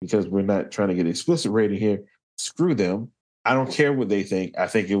because we're not trying to get explicit rating here, screw them. I don't care what they think. I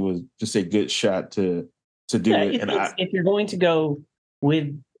think it was just a good shot to do it. If you're going to go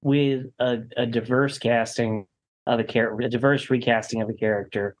with a diverse casting of a character, a diverse recasting of a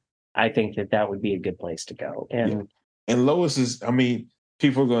character, I think that would be a good place to go. And Lois is, I mean,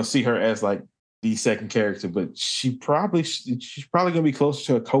 people are going to see her as like the second character, but she's probably going to be closer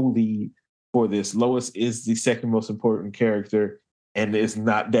to a co-lead for this. Lois is the second most important character, and it's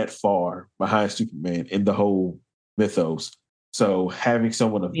not that far behind Superman in the whole mythos. So having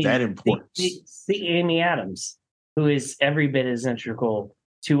someone of that importance, see Amy Adams, who is every bit as integral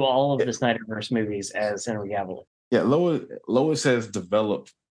to all of the Snyderverse movies as Henry Cavill. Yeah, Lois has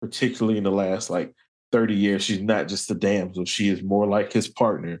developed, particularly in the last 30 years. She's not just the damsel; she is more like his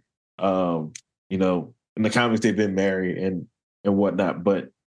partner. In the comics, they've been married and whatnot, but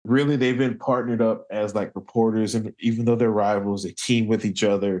really they've been partnered up as reporters, and even though they're rivals, they team with each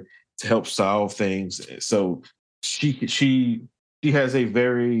other to help solve things. So she has a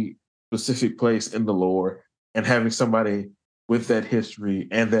very specific place in the lore, and having somebody with that history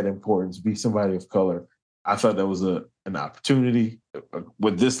and that importance be somebody of color, I thought that was an opportunity.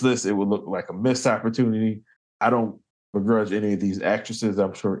 With this list, it would look like a missed opportunity. I don't begrudge any of these actresses.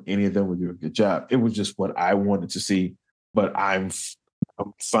 I'm sure any of them would do a good job. It was just what I wanted to see, but I'm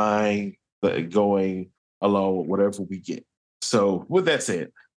fine going along with whatever we get. So with that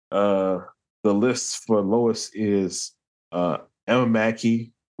said, the list for Lois is Emma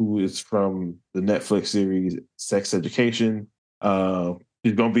Mackey, who is from the Netflix series Sex Education.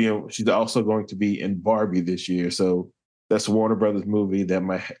 She's also going to be in Barbie this year. So that's a Warner Brothers movie that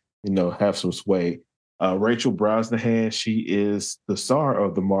might, have some sway. Rachel Brosnahan, she is the star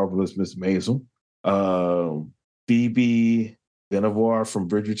of The Marvelous Miss Maisel. Phoebe Benavar from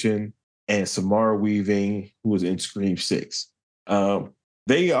Bridgerton, and Samara Weaving, who was in Scream 6.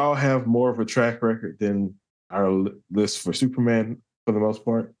 They all have more of a track record than our list for Superman for the most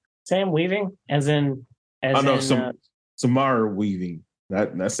part. Sam Weaving, Samara Weaving,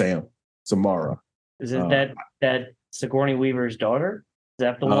 not Sam. Samara. Is it that Sigourney Weaver's daughter? Is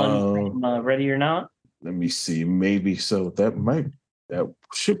that the one from Ready or Not? Let me see. Maybe so. That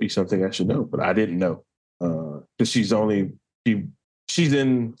should be something I should know, but I didn't know because she's in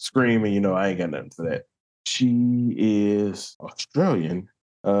Scream, and I ain't got nothing for that. She is Australian.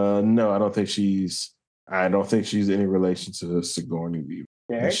 No, I don't think she's any relation to Sigourney Weaver.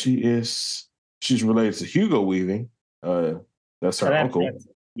 Okay. She's related to Hugo Weaving. That's her uncle.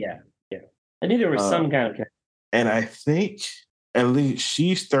 Yeah. I knew there was some kind of character. And I think at least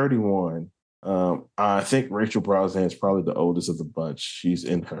she's 31, I think Rachel Brosnan is probably the oldest of the bunch. She's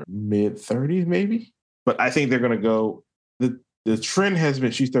in her mid-30s, maybe. But I think they're going to go. The trend has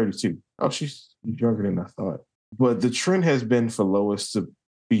been she's 32. Oh, she's younger than I thought. But the trend has been for Lois to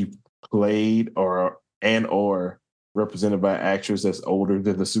be played or represented by an actress that's older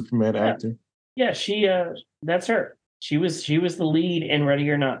than the Superman Yeah, actor. yeah, that's her. She was the lead in Ready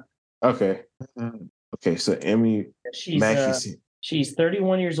or Not. Okay. Okay, so Emmy She's uh Mackey's she's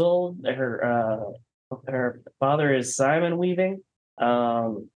 31 years old. Her father is Simon Weaving.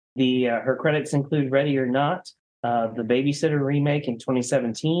 The Her credits include Ready or Not, the Babysitter remake in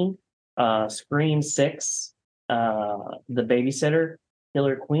 2017, Scream 6, the Babysitter,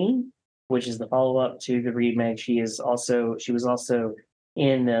 Killer Queen, which is the follow up to the remake. She was also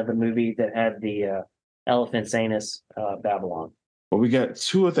in the movie that had the elephant's anus, Babylon. Well, we got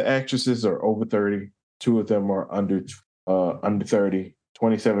two of the actresses are over 30. Two of them are under 30,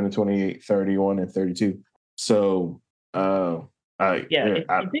 27 and 28, 31 and 32. So Yeah, if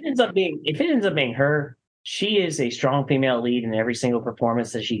it ends up being her, she is a strong female lead in every single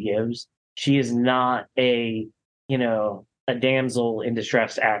performance that she gives. She is not a damsel in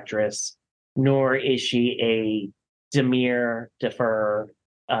distress actress, nor is she a demure, defer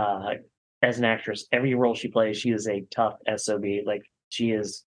uh, as an actress. Every role she plays, she is a tough SOB. Like she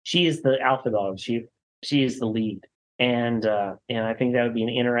is the alpha dog. She is the lead, and I think that would be an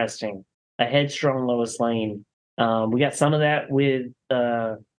interesting, a headstrong Lois Lane. We got some of that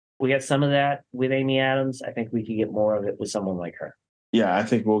with Amy Adams. I think we could get more of it with someone like her. yeah, I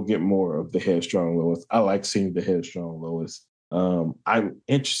think we'll get more of the headstrong Lois. I like seeing the headstrong Lois. I'm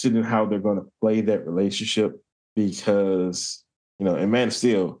interested in how they're going to play that relationship because, in Man of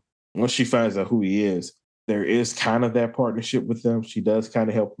Steel, once she finds out who he is, there is kind of that partnership with them. She does kind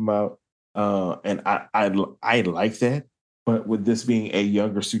of help him out. And I like that. But with this being a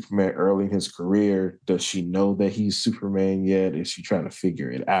younger Superman early in his career, does she know that he's Superman yet? Is she trying to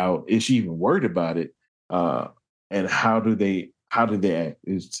figure it out? Is she even worried about it? Uh, and how do they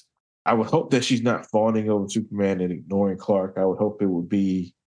act? I would hope that she's not fawning over Superman and ignoring Clark. I would hope it would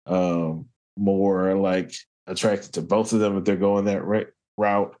be more like attracted to both of them if they're going that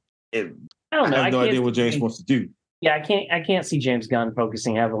route. It, I don't I know. have I no can't idea what see James James. wants to do. Yeah, I can't see James Gunn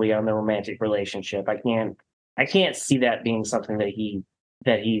focusing heavily on the romantic relationship. I can't see that being something that he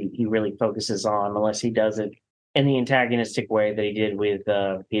really focuses on unless he does it in the antagonistic way that he did with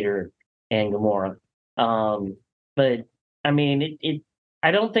Peter and Gamora. Um, but I mean, I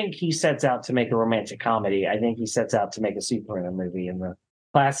don't think he sets out to make a romantic comedy. I think he sets out to make a Superman movie in the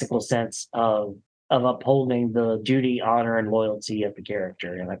classical sense of upholding the duty, honor, and loyalty of the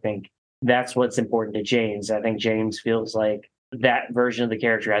character. And I think that's what's important to James. I think James feels like that version of the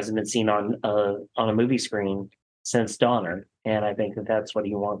character hasn't been seen on a movie screen since Donner, and I think that that's what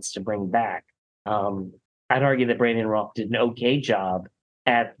he wants to bring back. Um, I'd argue that Brandon Roth did an okay job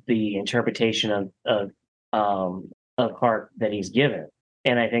at the interpretation of Clark that he's given,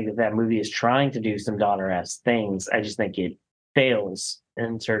 and I think that that movie is trying to do some Donner-esque things. I just think it fails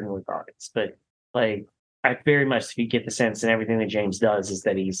in certain regards, but like I very much get the sense in everything that James does is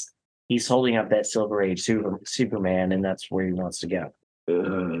that he's holding up that Silver Age Superman, and that's where he wants to go.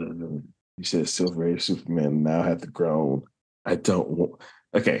 You said Silver Age Superman now have to grown. I don't want.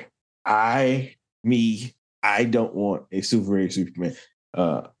 Okay, I me I don't want a Silver Age Superman.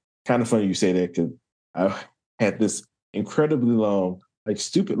 Uh, Kind of funny you say that because I had this incredibly long, like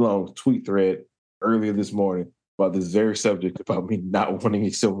stupid long tweet thread earlier this morning about this very subject about me not wanting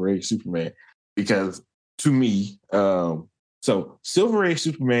a Silver Age Superman because to me, so Silver Age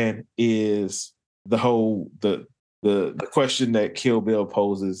Superman is the whole the question that Kill Bill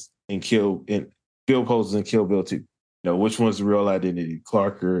poses in Bill poses in Kill Bill 2. Which one's the real identity,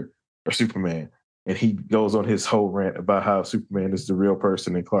 Clark or Superman? And he goes on his whole rant about how Superman is the real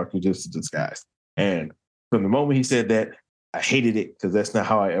person and Clark is just a disguise. And from the moment he said that, I hated it because that's not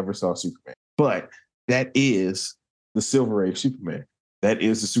how I ever saw Superman. But that is the Silver Age Superman. That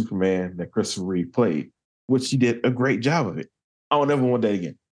is the Superman that Christopher Reeve played, which he did a great job of it. I will never want that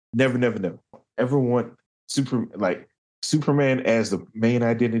again. Never, never, never. Ever want Superman as the main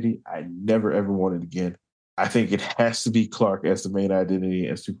identity. I never ever want it again. I think it has to be Clark as the main identity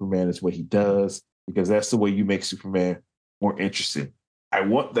and Superman is what he does because that's the way you make Superman more interesting. I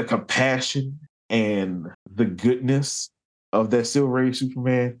want the compassion and the goodness of that Silver Age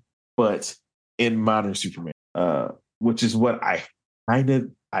Superman, but in modern Superman, which is what I kind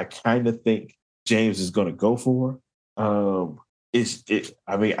of think James is going to go for.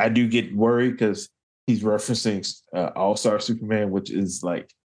 I mean, I do get worried because he's referencing All Star Superman, which is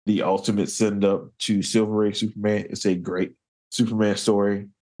like the ultimate send up to Silver Age Superman. It's a great Superman story,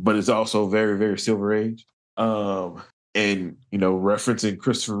 but it's also very, very Silver Age. And referencing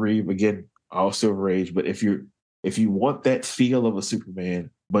Christopher Reeve again, all Silver Age. But if you want that feel of a Superman,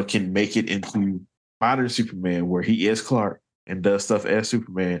 but can make it into modern Superman, where he is Clark and does stuff as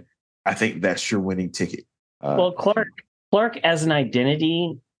Superman, I think that's your winning ticket. Well, Clark as an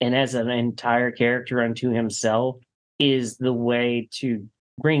identity and as an entire character unto himself is the way to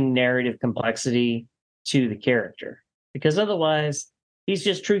bring narrative complexity to the character. Because otherwise, he's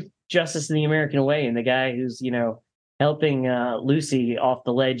just truth, justice, and the American way, and the guy who's helping Lucy off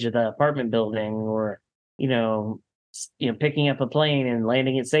the ledge of the apartment building, or picking up a plane and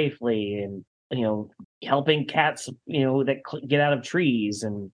landing it safely, and helping cats that get out of trees,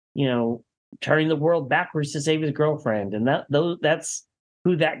 and turning the world backwards to save his girlfriend. And that's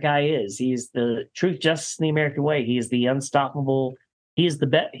who that guy is. He's the truth, justice, and the American way. He is the unstoppable. He is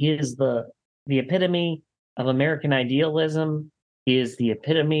the epitome of American idealism. He is the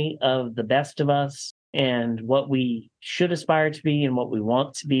epitome of the best of us and what we should aspire to be and what we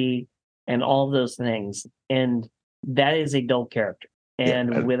want to be, and all of those things. And that is a dull character.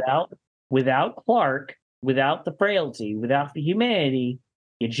 And without Clark, without the frailty, without the humanity,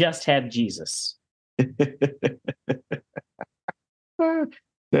 you just have Jesus. That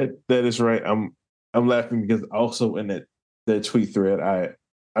is right. I'm laughing because also in that tweet thread, I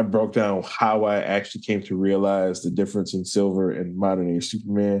broke down how I actually came to realize the difference in Silver and modern age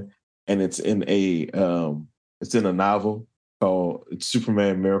Superman, and it's in a novel called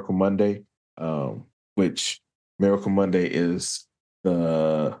Superman Miracle Monday, which Miracle Monday is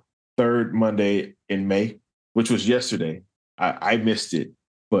the third Monday in May, which was yesterday. I missed it,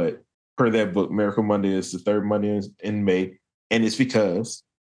 but per that book, Miracle Monday is the third Monday in May, and it's because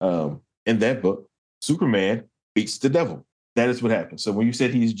in that book, Superman beats the devil. That is what happened. So when you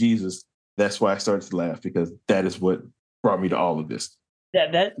said he's Jesus, that's why I started to laugh, because that is what brought me to all of this.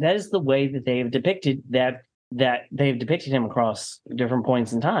 That is the way that they have depicted that they've depicted him across different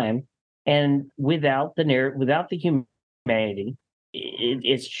points in time, and without the humanity,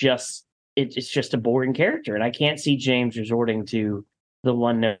 it's just a boring character, and I can't see James resorting to the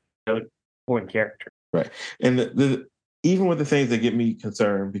one note boring character. Right, and even with the things that get me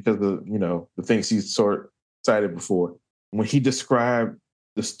concerned, because of the things he's cited before, when he described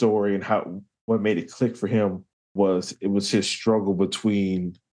the story and what made it click for him was his struggle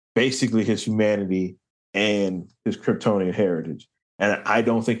between basically his humanity and his Kryptonian heritage. And I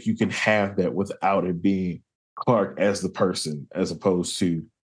don't think you can have that without it being Clark as the person, as opposed to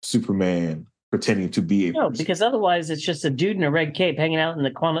Superman pretending to be a person. Because otherwise it's just a dude in a red cape hanging out in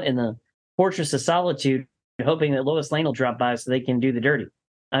the Fortress of Solitude, hoping that Lois Lane will drop by so they can do the dirty.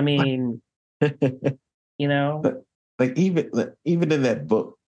 I mean, like even in that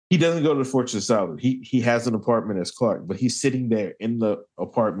book, he doesn't go to the Fortress of Solitude. He has an apartment as Clark, but he's sitting there in the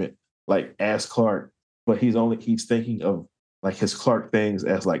apartment like as Clark, but he's thinking of like his Clark things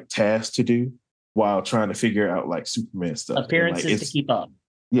as like tasks to do while trying to figure out like Superman stuff. Appearances to keep up.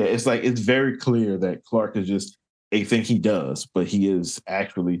 Yeah, it's very clear that Clark is just a thing he does, but he is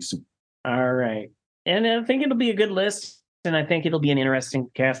actually Superman. All right. And I think it'll be a good list, and I think it'll be an interesting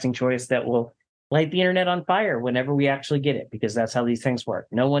casting choice that will light the internet on fire whenever we actually get it, because that's how these things work.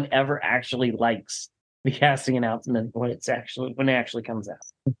 No one ever actually likes the casting announcement when it actually comes out.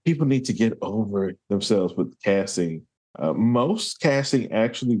 People need to get over themselves with casting. Most casting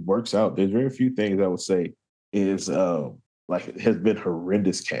actually works out. There's very few things I would say is has been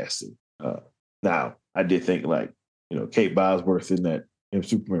horrendous casting. Now, I did think Kate Bosworth in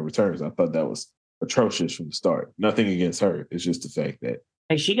Superman Returns, I thought that was atrocious from the start. Nothing against her. It's just the fact that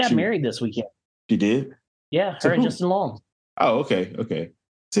she got married this weekend. She did? Yeah, her and Justin Long. Oh, okay.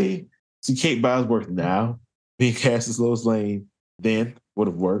 See, Kate Bosworth now being cast as Lois Lane then would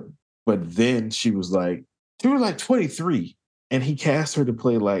have worked, but then she was like 23, and he cast her to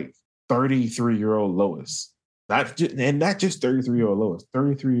play like 33-year-old Lois. Not just 33-year-old Lois,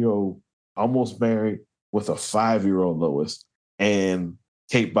 33-year-old almost married with a 5-year-old Lois, and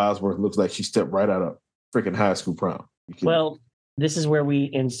Kate Bosworth looks like she stepped right out of freaking high school prom. Well, this is where we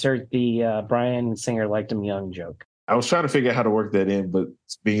insert the Bryan Singer liked him young joke. I was trying to figure out how to work that in, but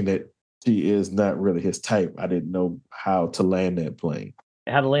being that she is not really his type, I didn't know how to land that plane.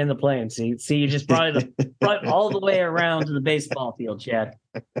 How to land the plane. See, you just brought it all the way around to the baseball field, Chad.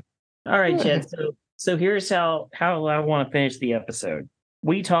 All right, Chad. So here's how I want to finish the episode.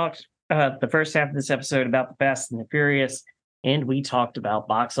 We talked the first half of this episode about the Fast and the Furious, and we talked about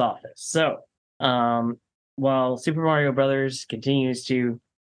box office. So while Super Mario Brothers continues to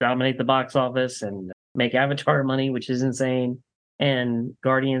dominate the box office and make Avatar money, which is insane, and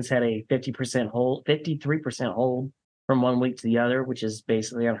Guardians had a 53% hold from one week to the other, which is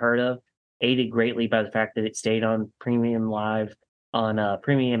basically unheard of, aided greatly by the fact that it stayed on premium live on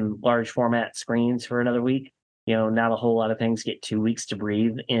premium large format screens for another week. Not a whole lot of things get 2 weeks to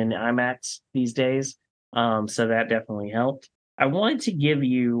breathe in IMAX these days. So that definitely helped. I wanted to give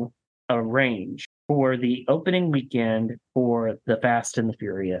you a range for the opening weekend for The Fast and the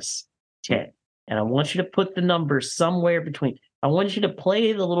Furious 10. And I want you to put the numbers somewhere between. I want you to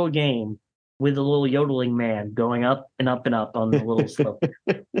play the little game with the little yodeling man going up and up and up on the little slope.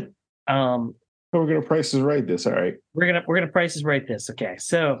 We're gonna price is right this, all right. We're gonna price is right this. Okay.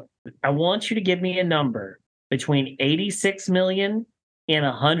 So I want you to give me a number between 86 million and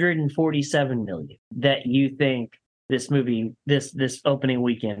 147 million that you think this movie, this opening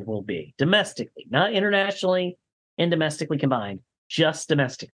weekend will be domestically, not internationally and domestically combined, just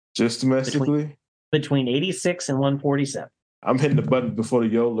domestic. Just domestically? Between 86 and 147. I'm hitting the button before the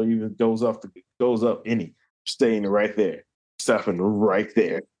YOLO even goes up any. Staying right there. Stopping right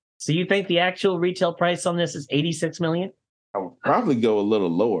there. So you think the actual retail price on this is 86 million? I would probably go a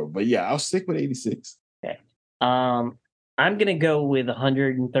little lower, but yeah, I'll stick with 86. Okay. I'm going to go with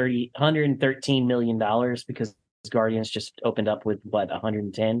 $113 million because Guardians just opened up with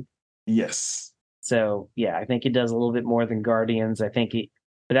 110? Yes. So yeah, I think it does a little bit more than Guardians. I think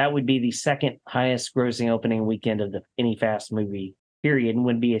but that would be the second highest grossing opening weekend of any Fast movie period, and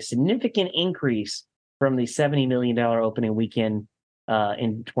would be a significant increase from the $70 million opening weekend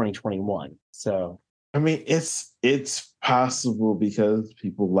in 2021. So I mean, it's possible because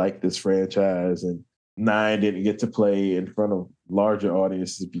people like this franchise, and 9 didn't get to play in front of larger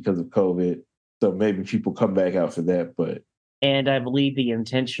audiences because of COVID. So maybe people come back out for that. And I believe the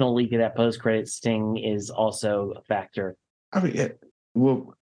intentional leak of that post-credit sting is also a factor. I mean,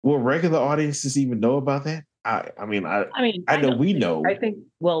 will regular audiences even know about that? I know we know. I think,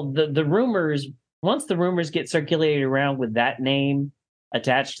 well, the rumors, once the rumors get circulated around with that name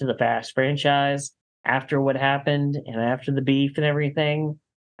attached to the Fast franchise after what happened and after the beef and everything,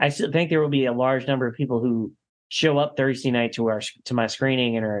 I still think there will be a large number of people who show up Thursday night to my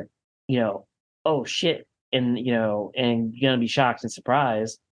screening and are, oh shit, and and gonna be shocked and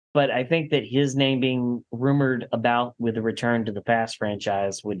surprised. But I think that his name being rumored about with the return to the Fast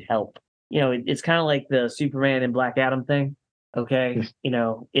franchise would help. It's kind of like the Superman and Black Adam thing. Okay,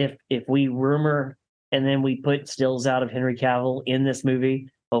 if we rumor and then we put stills out of Henry Cavill in this movie,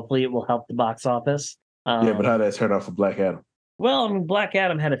 hopefully it will help the box office. Yeah, but how did that turn out for Black Adam? Well, I mean, Black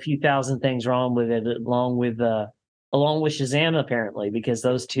Adam had a few thousand things wrong with it, along with Shazam, apparently, because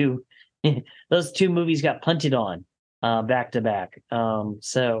those two movies got punted on back to back.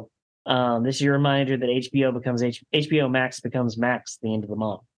 So this is your reminder that HBO Max becomes Max at the end of the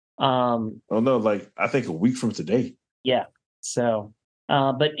month. Oh no, like I think a week from today. Yeah. So,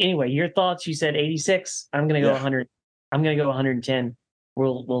 but anyway, your thoughts? You said 86. I'm gonna go 100. I'm gonna go 110.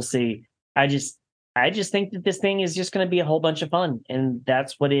 We'll see. I just think that this thing is just going to be a whole bunch of fun, and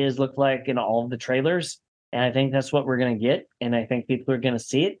that's what it has looked like in all of the trailers. And I think that's what we're going to get. And I think people are going to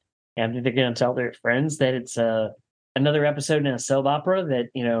see it, and they're going to tell their friends that it's another episode in a soap opera. That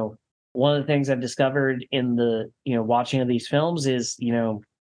one of the things I've discovered in the watching of these films is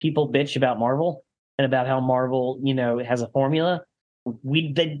people bitch about Marvel and about how Marvel has a formula.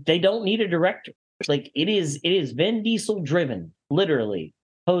 They don't need a director. Like it is Vin Diesel driven, literally.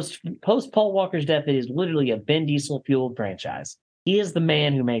 Post Paul Walker's death, it is literally a Vin Diesel fueled franchise. He is the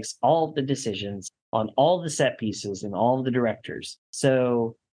man who makes all of the decisions on all the set pieces and all of the directors.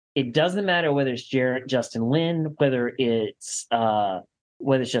 So it doesn't matter whether it's Justin Lin, whether it's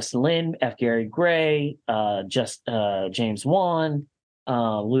Justin Lin, F. Gary Gray, James Wan,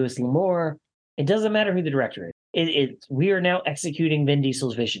 Louis L'Amour. It doesn't matter who the director is. We are now executing Vin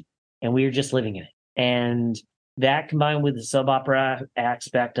Diesel's vision, and we are just living in it. And that combined with the soap opera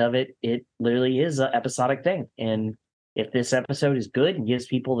aspect of it, it literally is an episodic thing. And if this episode is good and gives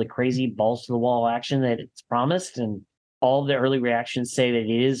people the crazy balls to the wall action that it's promised, and all the early reactions say that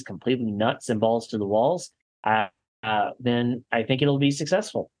it is completely nuts and balls to the walls, then I think it'll be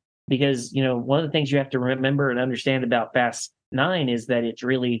successful. Because, one of the things you have to remember and understand about Fast 9 is that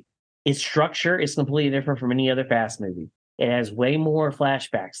its structure is completely different from any other Fast movie. It has way more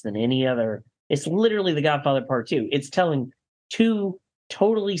flashbacks than any other. It's literally The Godfather Part 2. It's telling two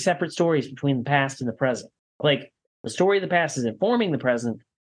totally separate stories between the past and the present. Like, the story of the past is informing the present,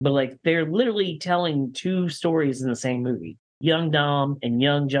 but like they're literally telling two stories in the same movie. Young Dom and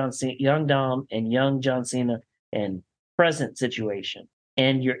young John Cena and present situation.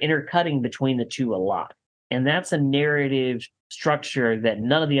 And you're intercutting between the two a lot. And that's a narrative structure that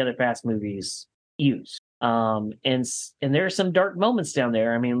none of the other Fast movies use. And there are some dark moments down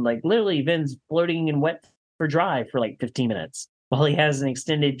there. I mean, like literally Vin's floating in wet for Drive for like 15 minutes while he has an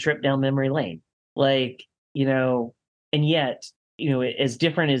extended trip down memory lane. Like, and yet, as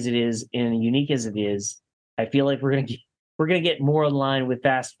different as it is and unique as it is, I feel like we're gonna get more in line with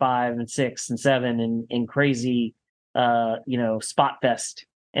Fast 5 and 6 and 7 and crazy spot fest.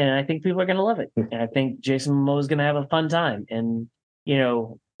 And I think people are gonna love it. And I think Jason Momoa is gonna have a fun time. And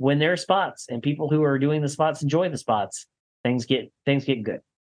when there are spots and people who are doing the spots enjoy the spots, things get good.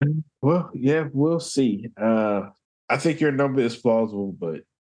 Well, yeah, we'll see. I think your number is plausible, but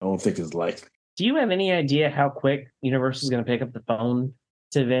I don't think it's likely. Do you have any idea how quick Universal is going to pick up the phone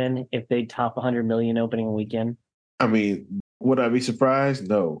to Vin if they top 100 million opening weekend? I mean, would I be surprised?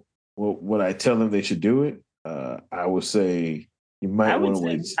 No. Well, would I tell them they should do it? I would say you might want to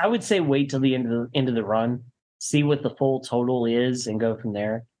wait. I would say wait till the end of the run, see what the full total is, and go from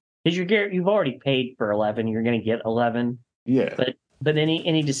there. Because you've already paid for 11, you're going to get 11. Yeah. But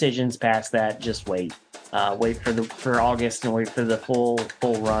any decisions past that, just wait. Wait for August and wait for the full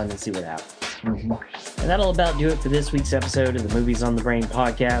run and see what happens. Mm-hmm. And that'll about do it for this week's episode of the Movies on the Brain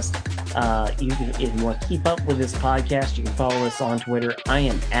podcast. If you want to keep up with this podcast, you can follow us on Twitter. I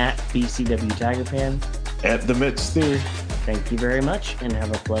am at BCW TigerFan. At the Mets Theory. Thank you very much and have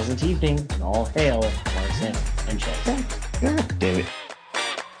a pleasant evening. And all hail Martin and Chad. God damn it.